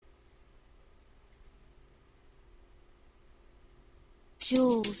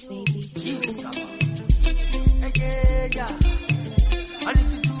Jules, baby. I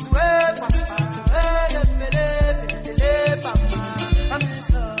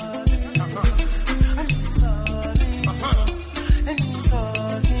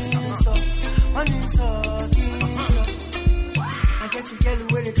get to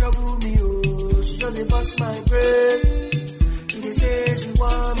get where they trouble me, oh. She just bust my brain. She dey say she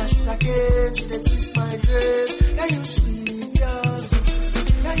want my sugar cane. She dey twist my dream. Yeah, you sweet, girl.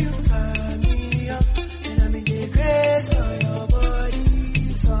 Yeah, you turn me up. And I'm in the grace for your body.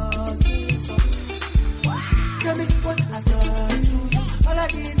 So. Tell me what I've done to you. All I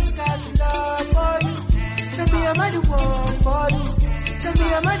did is got to love for you. Tell me am I the one for you. Tell me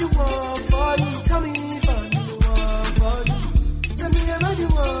am I the one for you. Tell me if I'm the one for you. Tell me am I the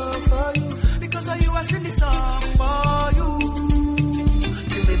one for you. Because of you I sing this song for you.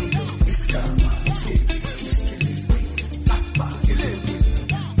 You made me go, it's karma, it's killing me. Papa, killing me.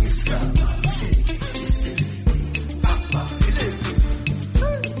 It's karma, it's killing me. Papa, killing me.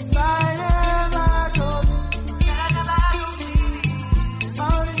 I never told you.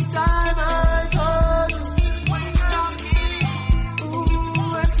 All this time I told you. When you don't kill me.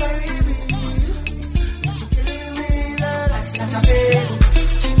 Ooh, it's very real. But you're killing me, that ass like a baby.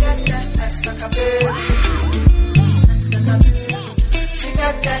 She got that ass like a baby. She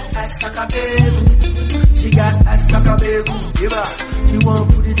got that ass like a baby. She got ass like a baby. Give her. She won't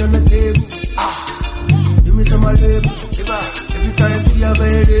put it on the table. Ah. Give me some of my label. Give her. Every time she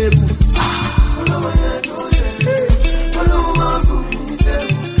available. Ah. All over here, go yeah. All over my food in the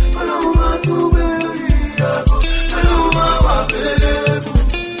table. All over my two baby. All over my available.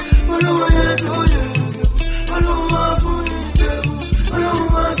 All over here, go yeah. All over my food in the table. All over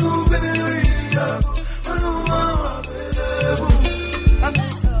my two baby. All over my available. I'm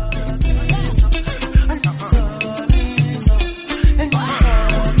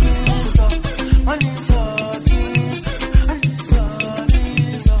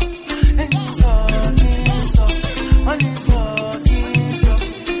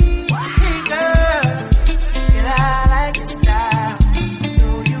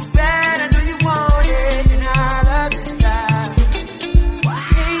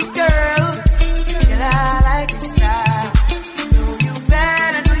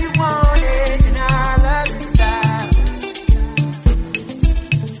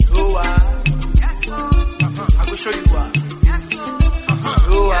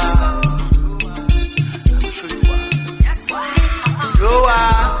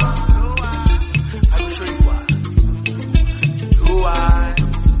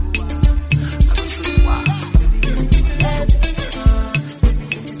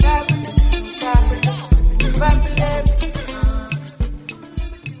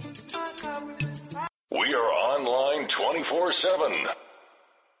We are online 24/7.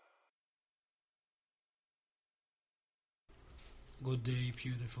 Good day,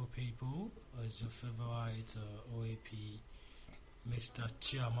 beautiful people. It's your favorite OAP, Mr.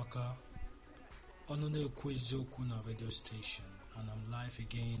 Chiamaka, on the Kwizokuna radio station, and I'm live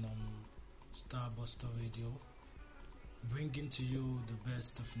again on Starbuster Radio, bringing to you the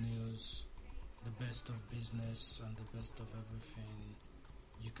best of news, the best of business, and the best of everything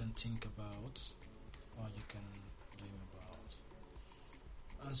you can think about or you can dream about.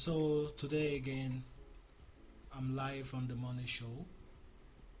 And so today again, I'm live on the Money Show,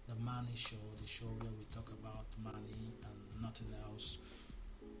 the Money Show, the show where we talk about money and nothing else.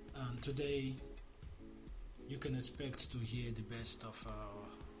 And today, you can expect to hear the best of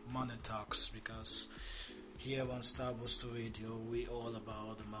money talks, because here on Starbuster Radio, we all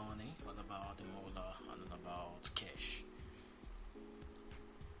about the money, all about the moolah, and all about cash.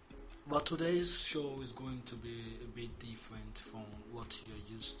 But today's show is going to be a bit different from what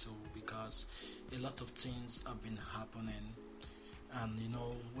you're used to, because a lot of things have been happening. And you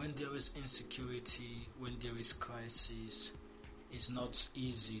know, when there is insecurity, when there is crisis, it's not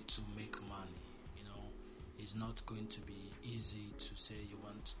easy to make money. You know, it's not going to be easy to say you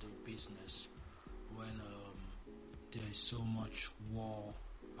want to do business when there is so much war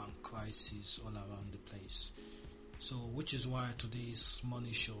and crisis all around the place. So, which is why today's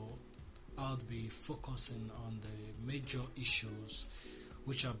Money Show, I'll be focusing on the major issues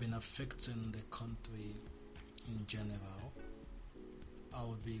which have been affecting the country in general. I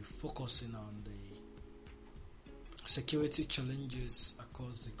will be focusing on the security challenges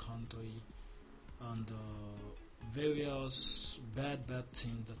across the country and various bad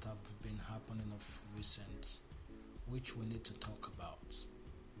things that have been happening of recent, which we need to talk about.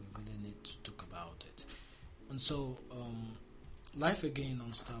 We really need to talk about it. And so, live again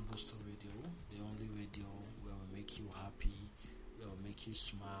on Starbuster Radio, the only radio where we make you happy, where we make make you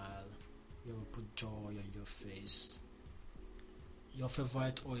smile, you will put joy on your face. Your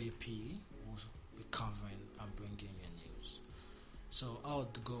favorite OAP will be covering and bringing you news. So I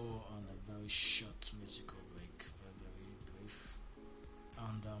would go on a very short musical break, very brief.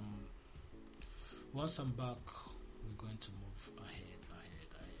 And once I'm back, we're going to move ahead.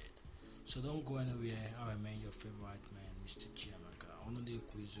 So don't go anywhere. I remain your favorite man, Mr. Chiamaka, on the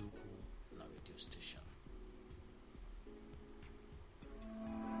Kwizoku radio station.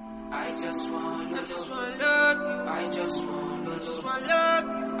 I just want love you. I just want love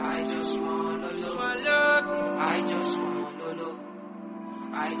you. I just want love you. I just want love.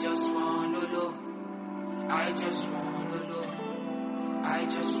 I just want love. I just want love. I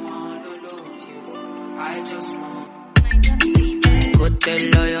just want to love you. I just want. Go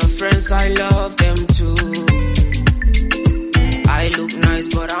tell all your friends I love them too. I look nice,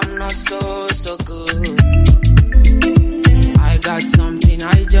 but I'm not so good. I got something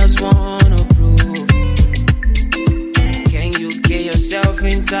I just wanna prove. Can you get yourself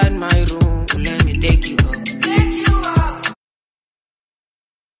inside my room? Let me take you up.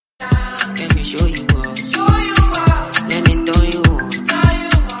 Let me show you up. Let me turn you on.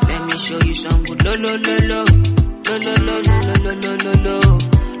 Let me show you some good lo.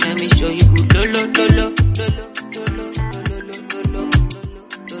 Let me show you good lo.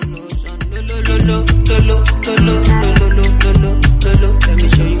 Let me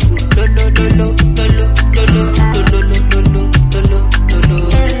show you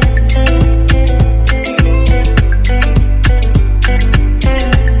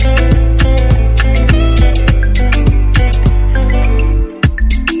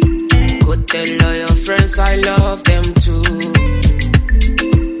Go tell all your friends I love them too.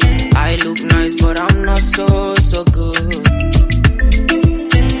 I look nice, but I'm not so good.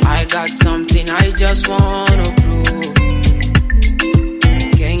 I got something I just wanna prove.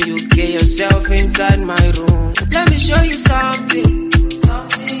 Can you get yourself inside my room? Let me show you something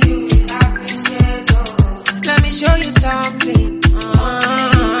you will appreciate. Oh. Let me show you something. You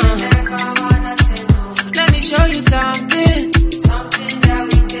never wanna say no. Let me show you something that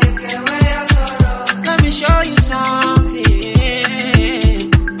will take away your sorrow. Let me show you something.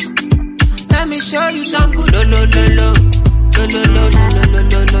 Let me show you some good lo.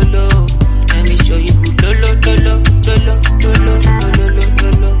 Let me show you good lo. Let me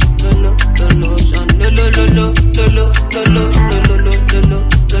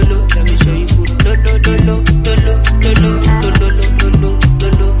show you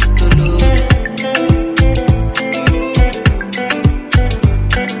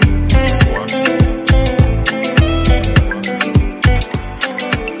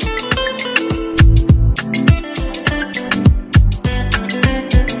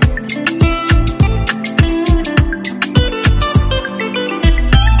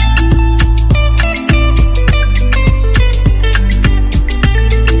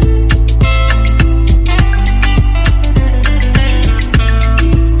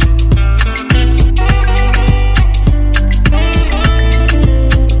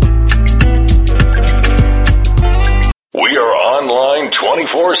We are online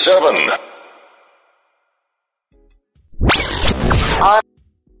 24/7.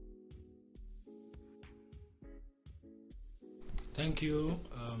 Thank you.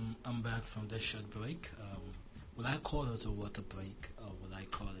 I'm back from the short break. Will I call it a water break or will I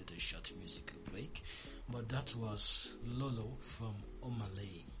call it a short musical break? But that was Lolo from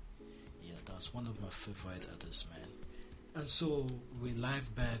Omalay. Yeah, that's one of my favorite artists, man. And so we're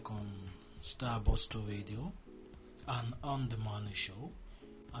live back on Starbuster Radio and on the morning show.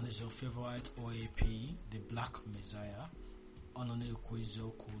 And it's your favorite OAP, the Black Messiah, on an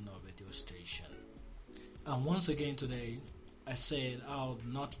Kuna radio station. And once again today, I said I would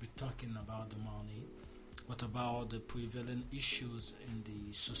not be talking about the money, but about the prevalent issues in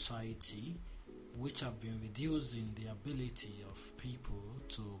the society which have been reducing the ability of people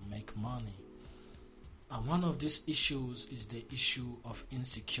to make money. And one of these issues is the issue of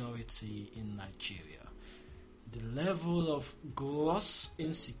insecurity in Nigeria. The level of gross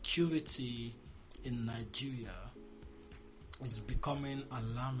insecurity in Nigeria is becoming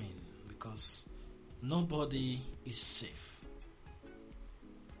alarming because nobody is safe.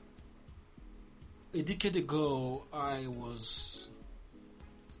 A decade ago, I was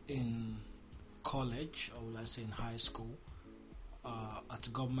in college, or will I say in high school,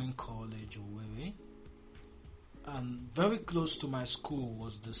 at Government College Owerri, and very close to my school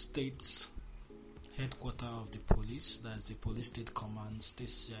was the state headquarters of the police, that's the Police State Command, State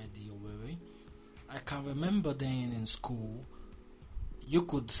CID Owerri. I can remember then in school, you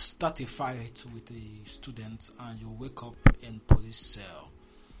could start a fight with a student and you wake up in police cell.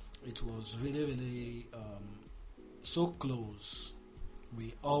 It was really so close.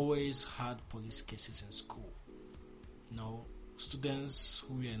 We always had police cases in school. Students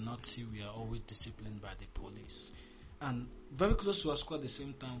who were naughty were always disciplined by the police. And very close to our school at the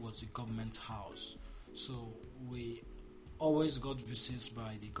same time was the government house. So we always got visits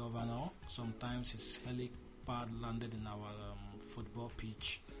by the governor. Sometimes his helipad landed in our football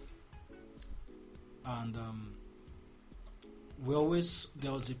pitch. And there was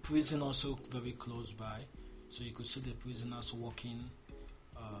a prison also very close by. So you could see the prisoners walking.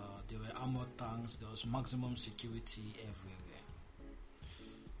 There were armored tanks. There was maximum security everywhere.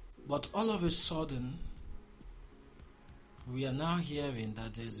 But all of a sudden, we are now hearing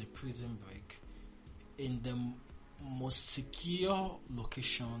that there is a prison break in the most secure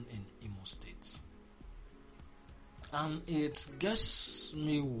location in Imo State. And it gets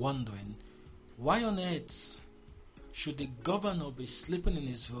me wondering, why on earth should the governor be sleeping in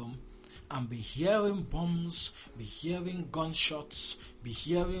his room and be hearing bombs, be hearing gunshots, be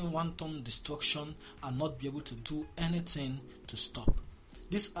hearing wanton destruction, and not be able to do anything to stop?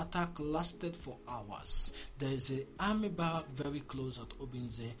 This attack lasted for hours. There is an army barrack very close at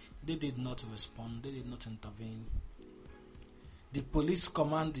Obinze. They did not respond. They did not intervene. The police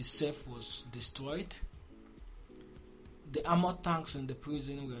command itself was destroyed. The armored tanks in the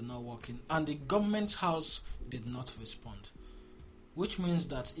prison were not working. And the government house did not respond. Which means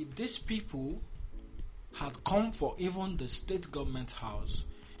that if these people had come for even the state government house,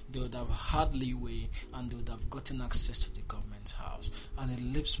 they would have had leeway and they would have gotten access to the government house. And it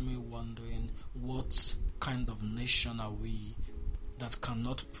leaves me wondering, what kind of nation are we that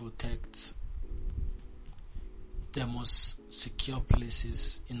cannot protect the most secure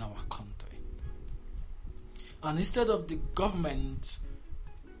places in our country? And instead of the government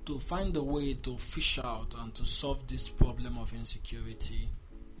to find a way to fish out and to solve this problem of insecurity,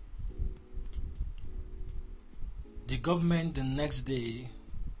 the government the next day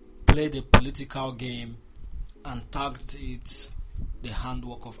played a political game and tagged it the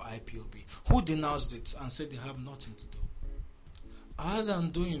handwork of IPOB, who denounced it and said they have nothing to do. Other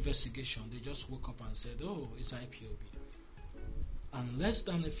than doing investigation, they just woke up and said, oh, it's IPOB. And less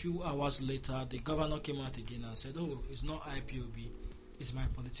than a few hours later, the governor came out again and said, oh, it's not IPOB, it's my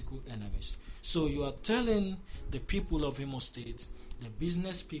political enemies. So you are telling the people of Imo State, the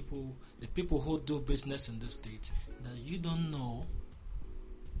business people, the people who do business in the state, that you don't know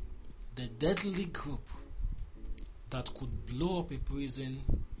the deadly group that could blow up a prison,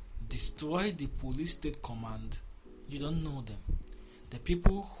 destroy the police state command. You don't know them. The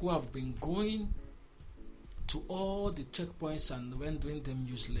people who have been going to all the checkpoints and rendering them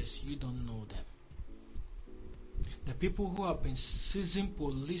useless, you don't know them. The people who have been seizing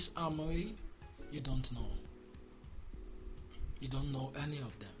police armory, you don't know. You don't know any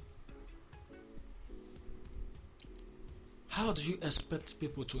of them. How do you expect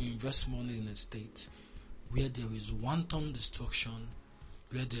people to invest money in a state where there is wanton destruction,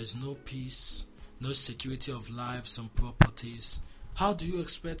 where there is no peace, no security of lives and properties? How do you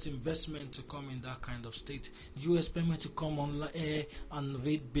expect investment to come in that kind of state? Do you expect me to come on air and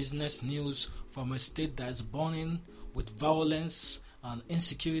read business news from a state that is burning with violence and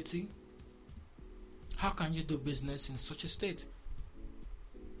insecurity? How can you do business in such a state?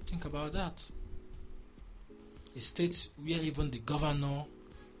 Think about that. A state where even the governor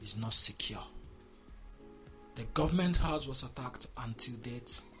is not secure. The government house was attacked until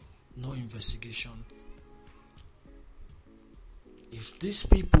date. No investigation. If these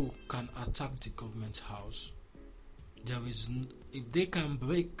people can attack the government house, if they can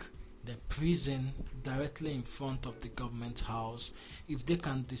break the prison directly in front of the government house, if they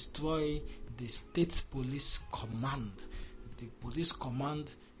can destroy the state police command, the police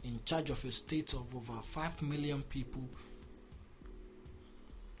command in charge of a state of over 5 million people,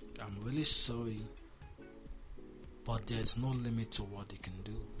 I'm really sorry, but there's no limit to what they can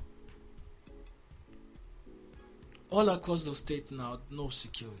do. All across the state now, no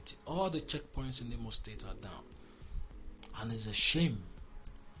security. All the checkpoints in Imo State are down. And it's a shame.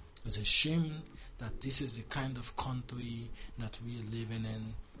 It's a shame that this is the kind of country that we are living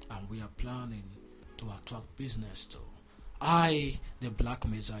in and we are planning to attract business to. I, the Black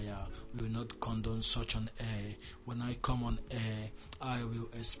Messiah, will not condone such an air. When I come on air, I will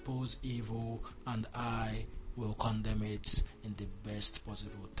expose evil and I will condemn it in the best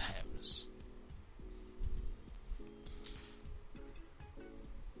possible terms.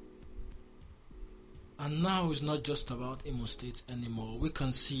 And now it's not just about Imo State anymore. We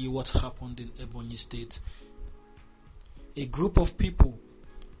can see what happened in Ebonyi State. a group of people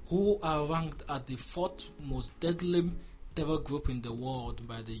who are ranked at the fourth most deadly terror group in the world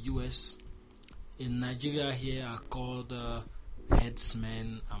by the US. In Nigeria here are called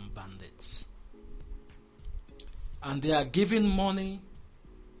headsmen and bandits. And they are giving money,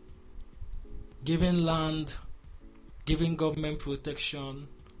 giving land, giving government protection,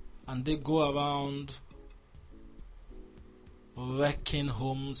 and they go around wrecking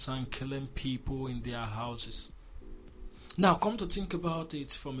homes and killing people in their houses. Now come to think about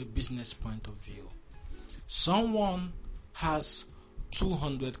it from a business point of view. Someone has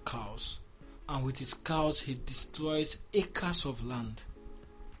 200 cows, and with his cows he destroys acres of land.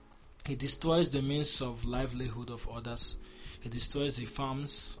 He destroys the means of livelihood of others. He destroys the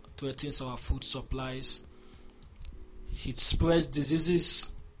farms, threatens our food supplies. He spreads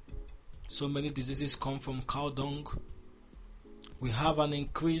diseases. So many diseases come from cow dung. We have an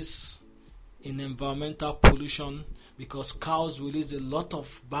increase in environmental pollution because cows release a lot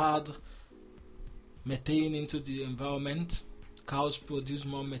of bad methane into the environment. Cows produce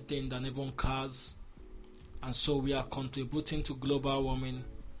more methane than even cars, and so we are contributing to global warming.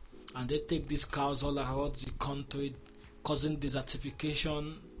 And they take these cows all around the country, causing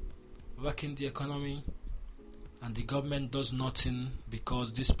desertification, wrecking the economy, and the government does nothing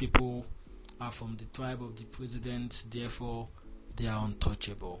because these people are from the tribe of the president, therefore they are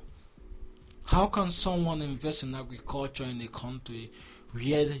untouchable. How can someone invest in agriculture in a country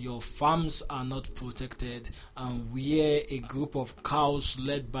where your farms are not protected and where a group of cows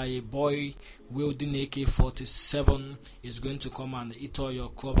led by a boy wielding AK-47 is going to come and eat all your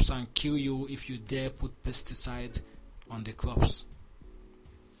crops and kill you if you dare put pesticide on the crops?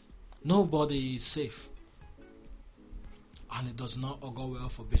 Nobody is safe. And it does not augur well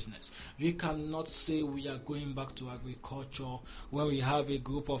for business. We cannot say we are going back to agriculture when we have a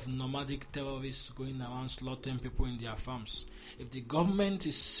group of nomadic terrorists going around slaughtering people in their farms. If the government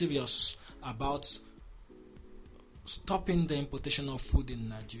is serious about stopping the importation of food in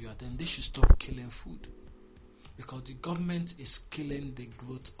Nigeria, then they should stop killing food. Because the government is killing the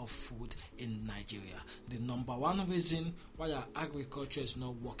growth of food in Nigeria. The number one reason why our agriculture is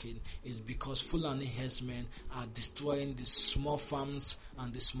not working is because Fulani herdsmen are destroying the small farms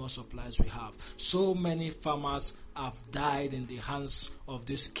and the small supplies we have. So many farmers have died in the hands of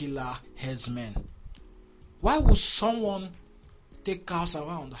these killer herdsmen. Why would someone take cows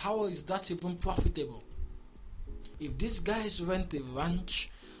around? How is that even profitable? If these guys rent a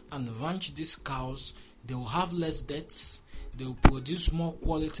ranch and ranch these cows, they will have less deaths, they will produce more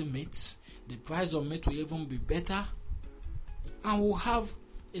quality meat, the price of meat will even be better, and we'll have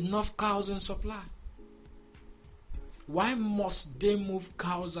enough cows in supply. Why must they move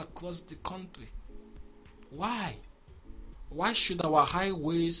cows across the country? Why? Why should our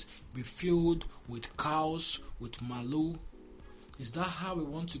highways be filled with cows, with malu? Is that how we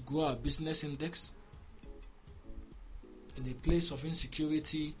want to grow our business index? In a place of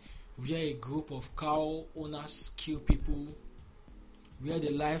insecurity, where a group of cow owners kill people, where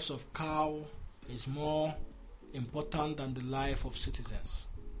the lives of cow is more important than the life of citizens.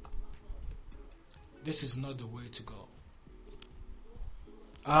 This is not the way to go.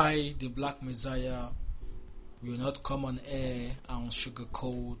 I, the Black Messiah, will not come on air and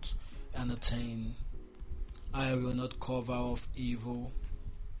sugarcoat anything. I will not cover up evil.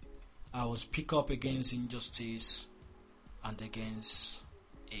 I will speak up against injustice and against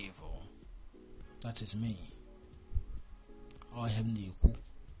evil. That is me. I am Niku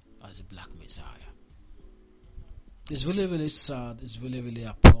as a Black Messiah. It's really, really sad. It's really, really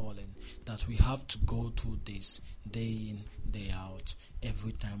appalling that we have to go through this day in, day out,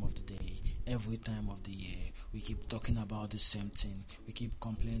 every time of the day, every time of the year. We keep talking about the same thing. We keep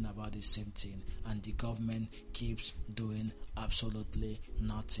complaining about the same thing, and the government keeps doing absolutely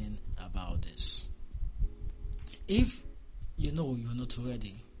nothing about this. If you know you're not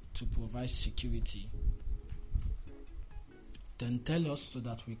ready to provide security, then tell us so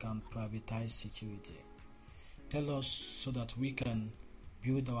that we can privatize security. Tell us so that we can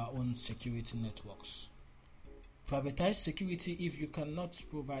build our own security networks. Privatize security if you cannot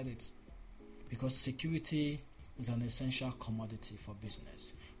provide it, because security is an essential commodity for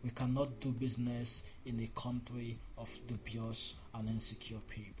business. We cannot do business in a country of dubious and insecure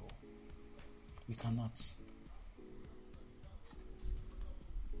people. We cannot.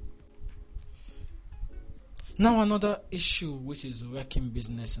 Now another issue which is wrecking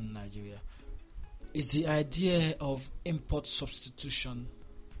business in Nigeria is the idea of import substitution.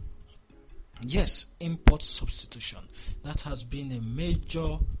 Yes, import substitution. That has been a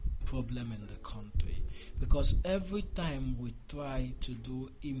major problem in the country, because every time we try to do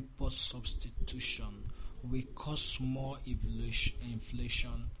import substitution, we cause more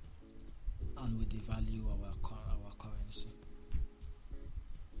inflation and we devalue our currency.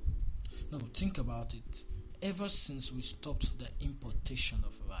 Now think about it. Ever since we stopped the importation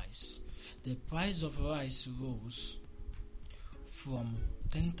of rice, the price of rice rose from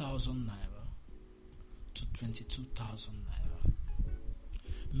 10,000 naira to 22,000 naira,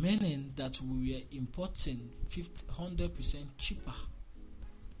 meaning that we were importing 100% cheaper.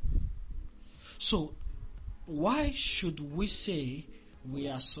 So why should we say we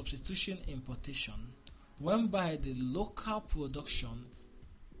are substitution importation when by the local production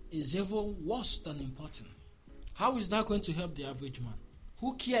is even worse than importing? How is that going to help the average man?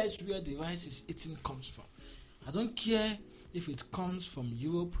 Who cares where the rice is eating comes from? I don't care if it comes from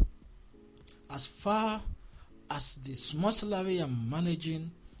Europe. As far as the small salary I'm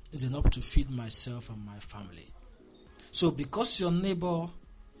managing is enough to feed myself and my family. So because your neighbor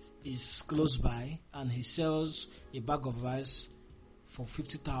is close by and he sells a bag of rice for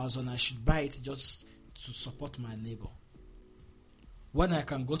 50,000, I should buy it just to support my neighbor, when I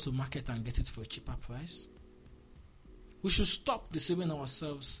can go to market and get it for a cheaper price? We should stop deceiving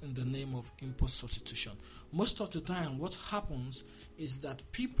ourselves in the name of import substitution. Most of the time, what happens is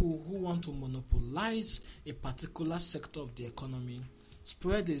that people who want to monopolize a particular sector of the economy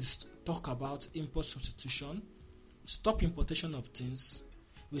spread this talk about import substitution, stop importation of things,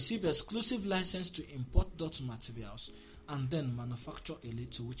 receive exclusive license to import those materials, and then manufacture a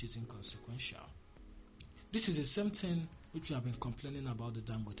little which is inconsequential. This is the same thing which we have been complaining about the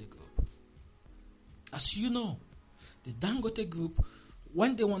Dangote Group. As you know, the Dangote Group,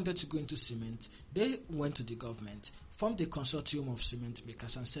 when they wanted to go into cement, they went to the government, formed a consortium of cement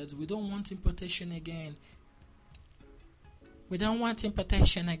makers and said, we don't want importation again. We don't want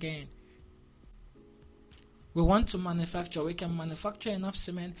importation again. We want to manufacture. We can manufacture enough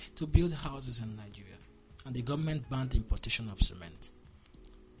cement to build houses in Nigeria. And the government banned importation of cement.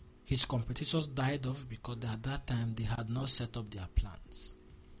 His competitors died off because at that time they had not set up their plants.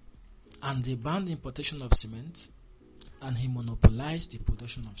 And they banned importation of cement, and he monopolized the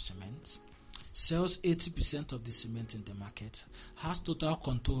production of cement, sells 80% of the cement in the market, has total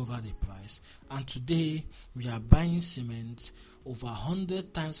control over the price, and today we are buying cement over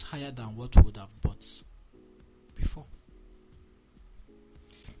 100 times higher than what we would have bought before.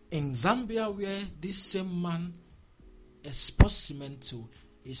 In Zambia, where this same man exports cement to,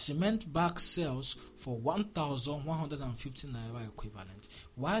 a cement bag sells for 1,150 naira equivalent,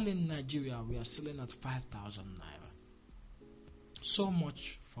 while in Nigeria we are selling at 5,000 naira. So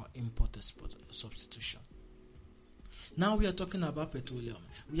much for import-export substitution. Now we are talking about petroleum.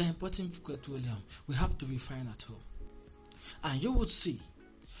 We are importing petroleum. We have to refine at home. And you would see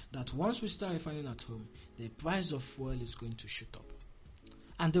that once we start refining at home, the price of fuel is going to shoot up.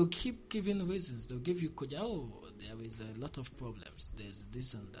 And they'll keep giving reasons. They'll give you, there is a lot of problems. There's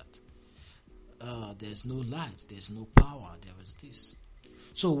this and that. There's no light. There's no power. There is this.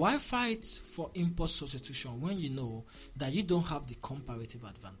 So why fight for import substitution when you know that you don't have the comparative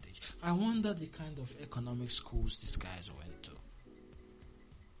advantage? I wonder the kind of economic schools these guys went to.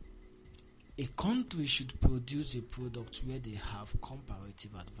 A country should produce a product where they have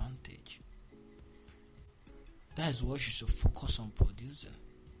comparative advantage. That is what you should focus on producing.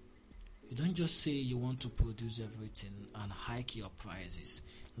 You don't just say you want to produce everything and hike your prices,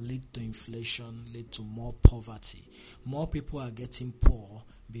 lead to inflation, lead to more poverty. More people are getting poor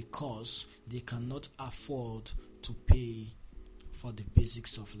because they cannot afford to pay for the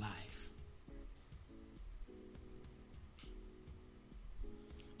basics of life.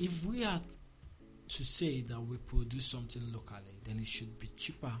 If we are to say that we produce something locally, then it should be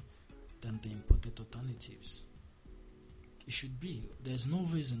cheaper than the imported alternatives. It should be. There's no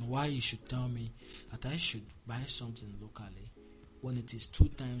reason why you should tell me that I should buy something locally when it is 2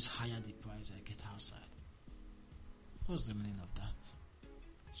 times higher the price I get outside. What's the meaning of that?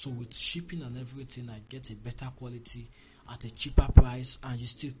 So with shipping and everything, I get a better quality at a cheaper price, and you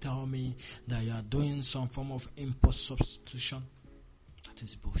still tell me that you are doing some form of import substitution? That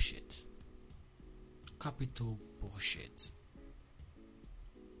is bullshit. Capital bullshit.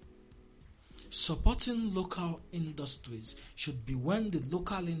 Supporting local industries should be when the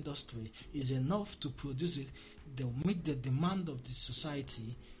local industry is enough to produce it, they'll meet the demand of the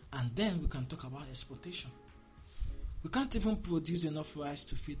society, and then we can talk about exportation. We can't even produce enough rice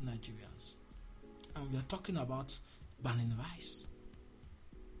to feed Nigerians, and we are talking about banning rice.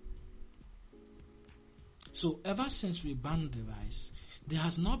 So ever since we banned the rice, there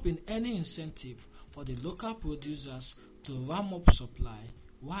has not been any incentive for the local producers to ram up supply.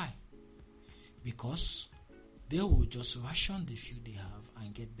 Why? Because they will just ration the few they have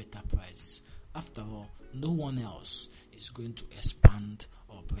and get better prices. After all, no one else is going to expand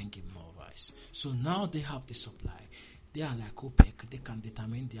or bring in more rice. So now they have the supply. They are like OPEC. They can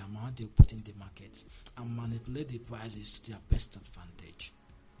determine the amount they put in the market and manipulate the prices to their best advantage.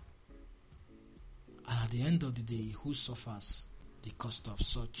 And at the end of the day, who suffers the cost of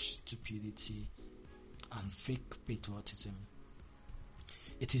such stupidity and fake patriotism?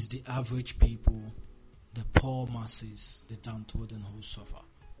 It is the average people, the poor masses, the downtrodden who suffer.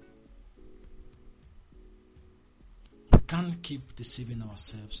 We can't keep deceiving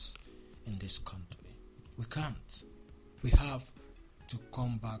ourselves in this country. We can't. We have to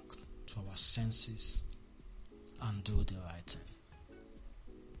come back to our senses and do the right thing.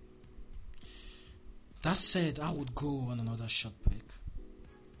 That said, I would go on another short break.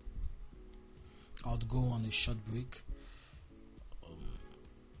 I would go on a short break,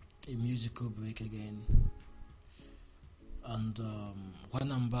 a musical break again. And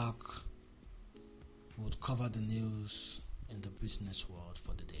when I'm back, we'll cover the news in the business world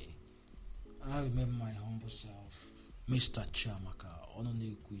for the day. I remember my humble self, Mr. Chiamaka,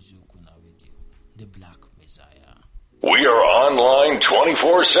 Onone Kwizoku na Radio, the Black Messiah. We are online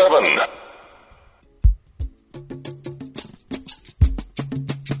 24/7.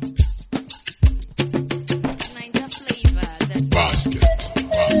 Basket.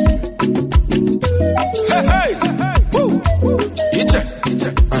 Hey, woo.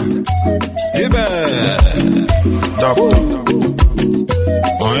 Ibe. Doctor.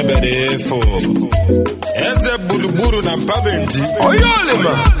 On bere fo. Eze buluburu na mpabenji.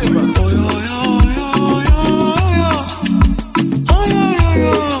 Oyolema.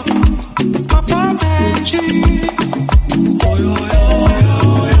 Papa Benji.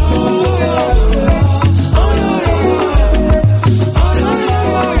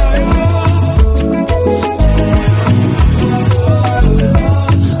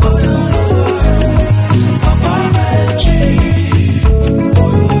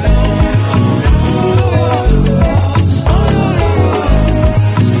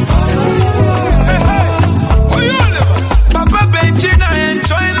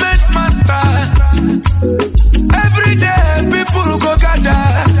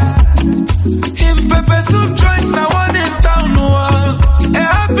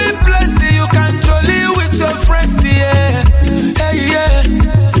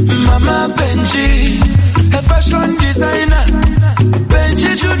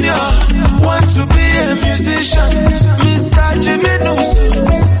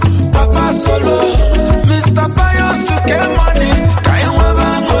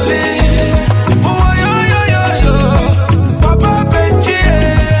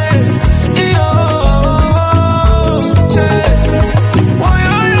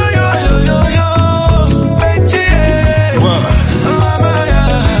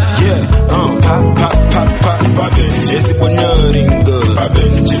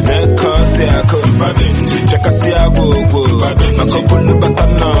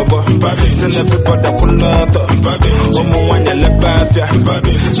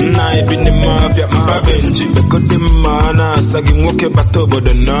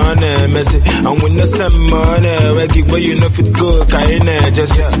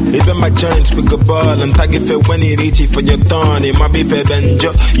 Even my joints pick a ball and tag it when he reach it for your turn. It might be fair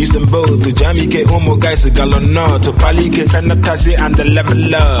benjo. Using both to Jamaica, homo guys, a gallon to Palike, fantasy and the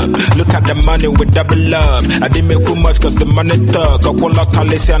level up. Look at the money with double up. I didn't make too much cause the money talk. I call up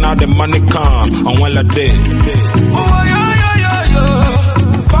Khaleesi and now the money come. On one a day. Oh, yo.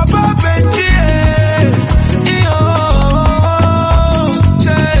 Papa Benji.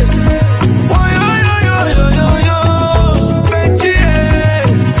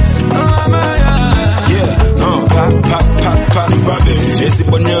 Esi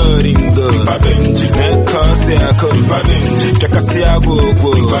bonyoringo Babenji Neko se ako Babenji Chaka se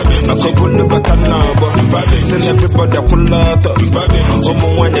agogo Makobunu batanabo Send everybody akulato Omo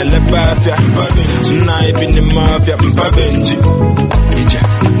wanya lebafia Na ibi ni mafia Babenji Ija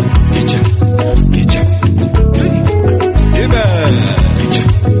Ibe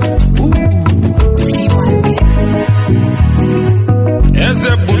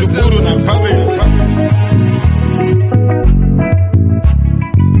Eze buluburu na Babenji.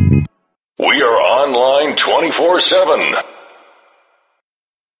 We are online 24/7.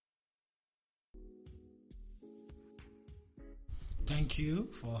 Thank you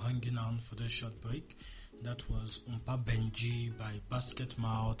for hanging on for this short break. That was Umpa Benji by Basket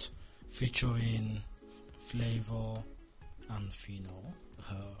Mouth featuring Flavor and Fino.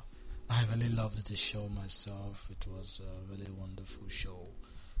 I really loved the show myself. It was a really wonderful show.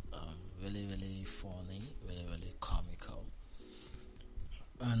 Really, really funny, really, really comical.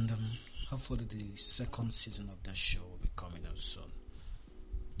 and hopefully the second season of that show will be coming out soon.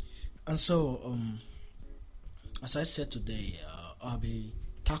 And so, as I said today, I'll be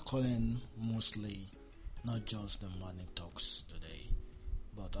tackling mostly not just the morning talks today,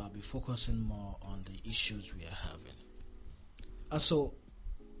 but I'll be focusing more on the issues we are having. And so,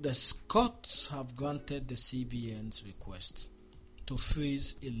 the courts have granted the CBN's request to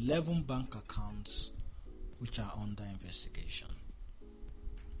freeze 11 bank accounts which are under investigation.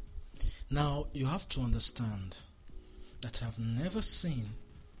 Now, you have to understand that I've never seen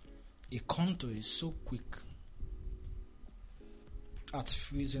a country so quick at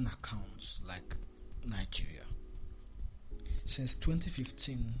freezing accounts like Nigeria. Since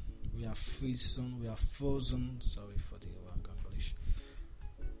 2015, we have frozen, sorry for the wrong English,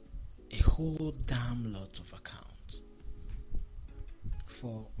 a whole damn lot of accounts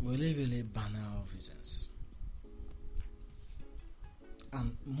for really, really banal reasons.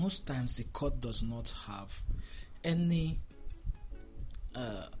 And most times the court does not have any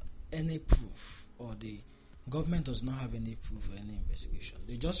proof, or the government does not have any proof or any investigation.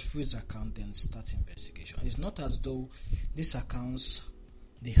 They just freeze account, then start investigation. It's not as though these accounts,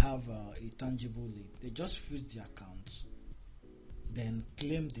 they have a tangible lead. They just freeze the accounts, then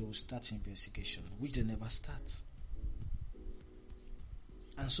claim they will start investigation, which they never start.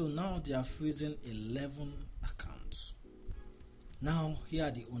 And so now they are freezing 11 accounts. Now, here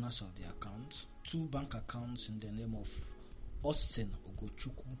are the owners of the accounts. 2 bank accounts in the name of Austin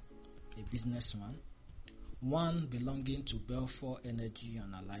Ogochukwu, a businessman. 1 belonging to Belfour Energy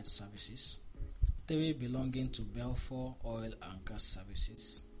and Allied Services. 3 belonging to Belfour Oil and Gas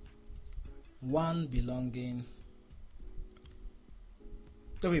Services. 1 belonging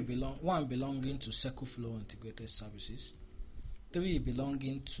to Secuflow Integrated Services. 3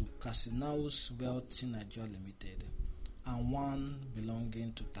 belonging to Casinaus Wealthy Nigeria Limited. And 1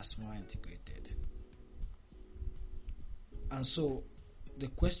 belonging to Tasmara Integrated. And so the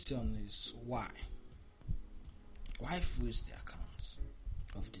question is, why? Why freeze the accounts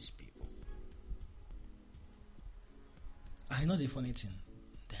of these people? I know the funny thing,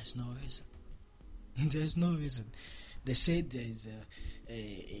 there's no reason. There's no reason. They say there is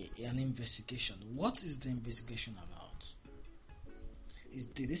an investigation. What is the investigation about?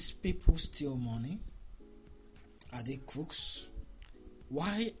 Did these people steal money? Are they crooks?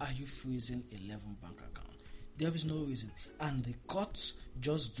 Why are you freezing 11 bank accounts? There is no reason. And the courts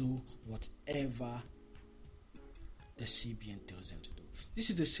just do whatever the CBN tells them to do. This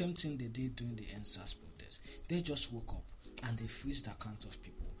is the same thing they did during the NSAS protest. They just woke up and they freezed the account of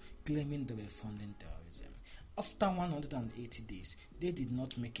people, claiming they were funding terrorism. After 180 days, they did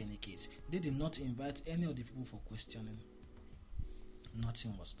not make any case. They did not invite any of the people for questioning.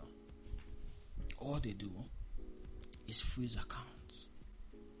 Nothing was done. All they do is freeze accounts.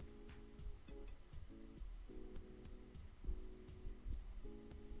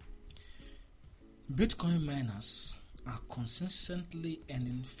 Bitcoin miners are consistently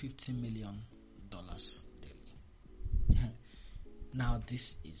earning $50 million daily. Now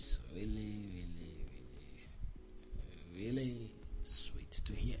this is really sweet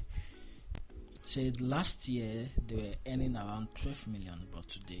to hear. Said last year they were earning around 12 million, but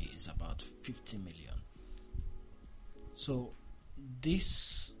today is about 50 million. So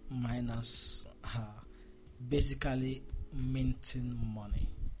these miners are basically minting money.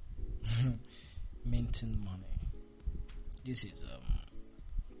 Minting money. This is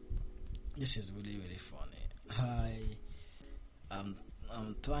really, really funny. I'm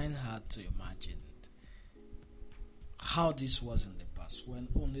trying hard to imagine how this was in the past, when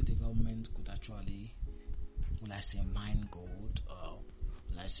only the government could actually, mine gold, or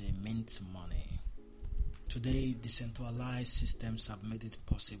mint money. Today, decentralized systems have made it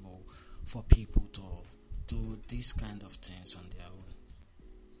possible for people to do these kind of things on their own.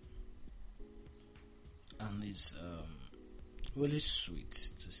 And it's really sweet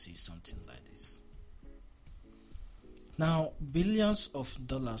to see something like this. Now, billions of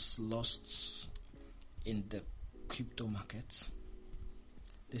dollars lost in the crypto market.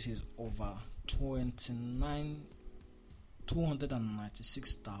 This is over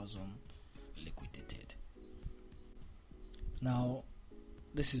 296,000 liquidated. Now,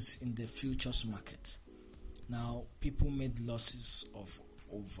 this is in the futures market. Now, people made losses of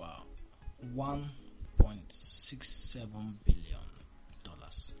over $1.67 billion.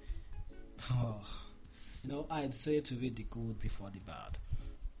 I'd say to read the good before the bad.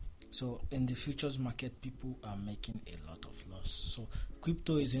 So in the futures market, people are making a lot of loss. So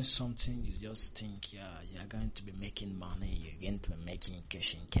crypto isn't something you just think, you're going to be making money, you're going to be making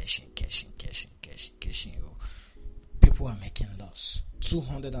cashing. people are making loss.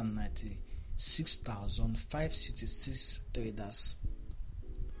 296,566 traders.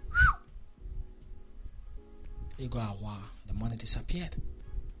 The money disappeared.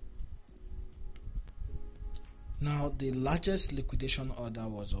 Now, the largest liquidation order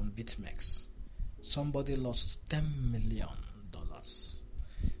was on BitMEX. Somebody lost $10 million.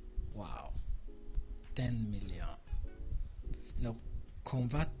 Wow. 10 million.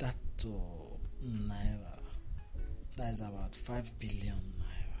 Convert that to Naira. That is about 5 billion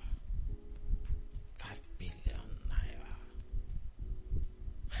Naira. 5 billion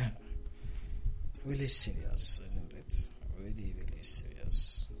Naira. Really serious, isn't it? Really, really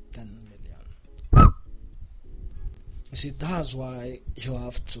serious. 10 million. You see, that's why you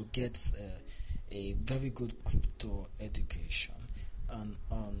have to get a very good crypto education. And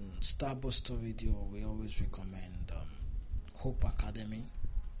on Starbuster Radio, we always recommend Hope Academy,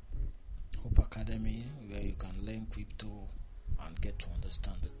 where you can learn crypto and get to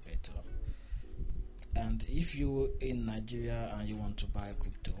understand it better. And if you're in Nigeria and you want to buy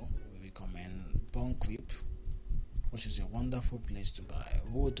crypto, we recommend BondCrypt, which is a wonderful place to buy.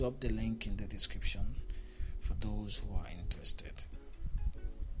 We'll drop the link in the description for those who are interested.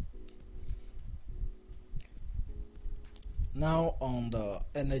 Now on the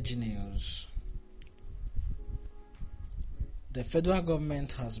energy news, the federal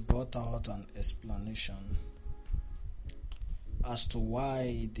government has brought out an explanation as to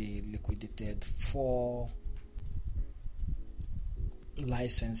why they liquidated 4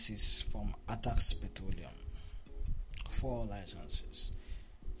 licenses from Adax Petroleum. 4 licenses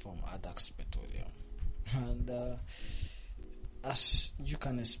from Adax Petroleum. And as you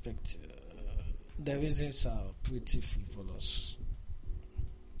can expect, the reasons are pretty frivolous.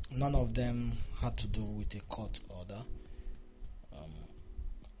 None of them had to do with a court order.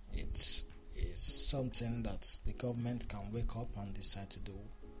 It's something that the government can wake up and decide to do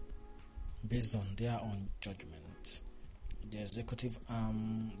based on their own judgment. The executive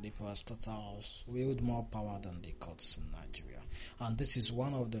arm, the parastatals, wield more power than the courts in Nigeria. And this is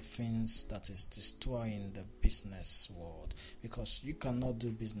one of the things that is destroying the business world, because you cannot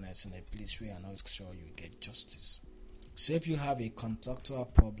do business in a place where you're not sure you get justice. So if you have a contractual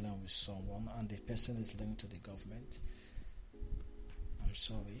problem with someone and the person is linked to the government, I'm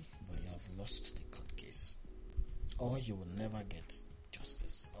sorry, but you have lost the court case, or you will never get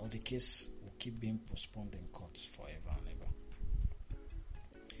justice, or the case will keep being postponed in courts forever and ever.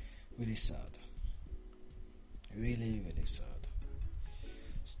 Really sad. Really, really sad.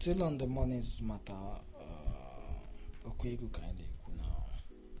 Still on the money's matter, now.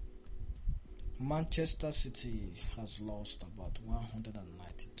 Manchester City has lost about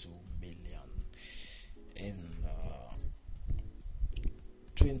 192 million in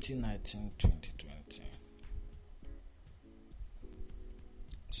 2019-2020.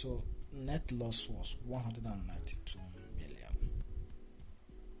 So net loss was 192 million.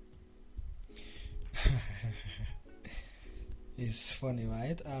 It's funny,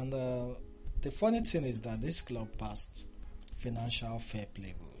 right? And the funny thing is that this club passed financial fair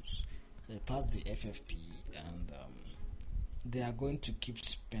play rules. They passed the FFP, and they are going to keep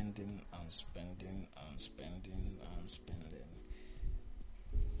spending and spending and spending and spending.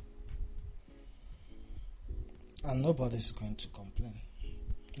 And nobody is going to complain.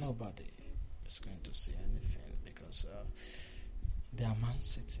 Nobody is going to say anything, because they are Man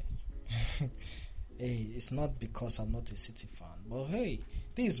City. Hey, it's not because I'm not a City fan, but hey,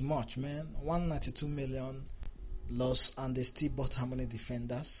 this is much, man. 192 million loss, and they still bought how many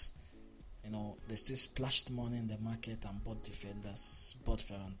defenders? They still splashed money in the market and bought defenders, bought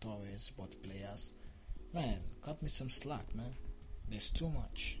Ferran Torres, bought players. Man, cut me some slack, man. There's too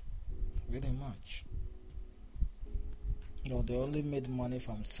much, really much. They only made money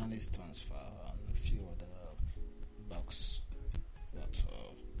from Sané's transfer and a few other bucks, but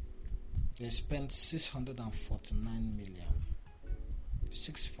they spent 649 million.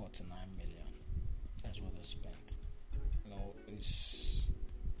 649 million. That's what they spent.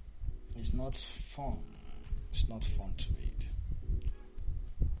 It's not fun. It's not fun to read.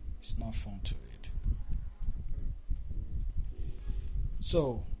 It's not fun to read.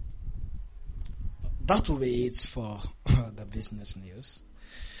 So that will be it for the business news.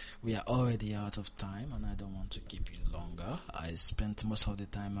 We are already out of time, and I don't want to keep you longer. I spent most of the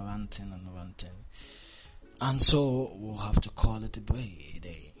time ranting. And so we'll have to call it a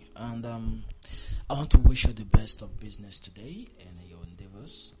day. And I want to wish you the best of business today in your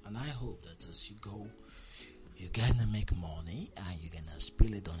endeavors. And I hope that as you go, you're going to make money and you're going to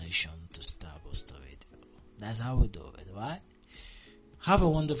spill a donation to Starbuster Radio. That's how we do it, right? Have a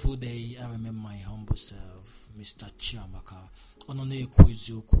wonderful day. I remember my humble self, Mr. Chiamaka, on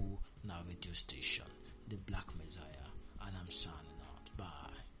Ekwezioku na radio station, the Black Messiah, and I'm son.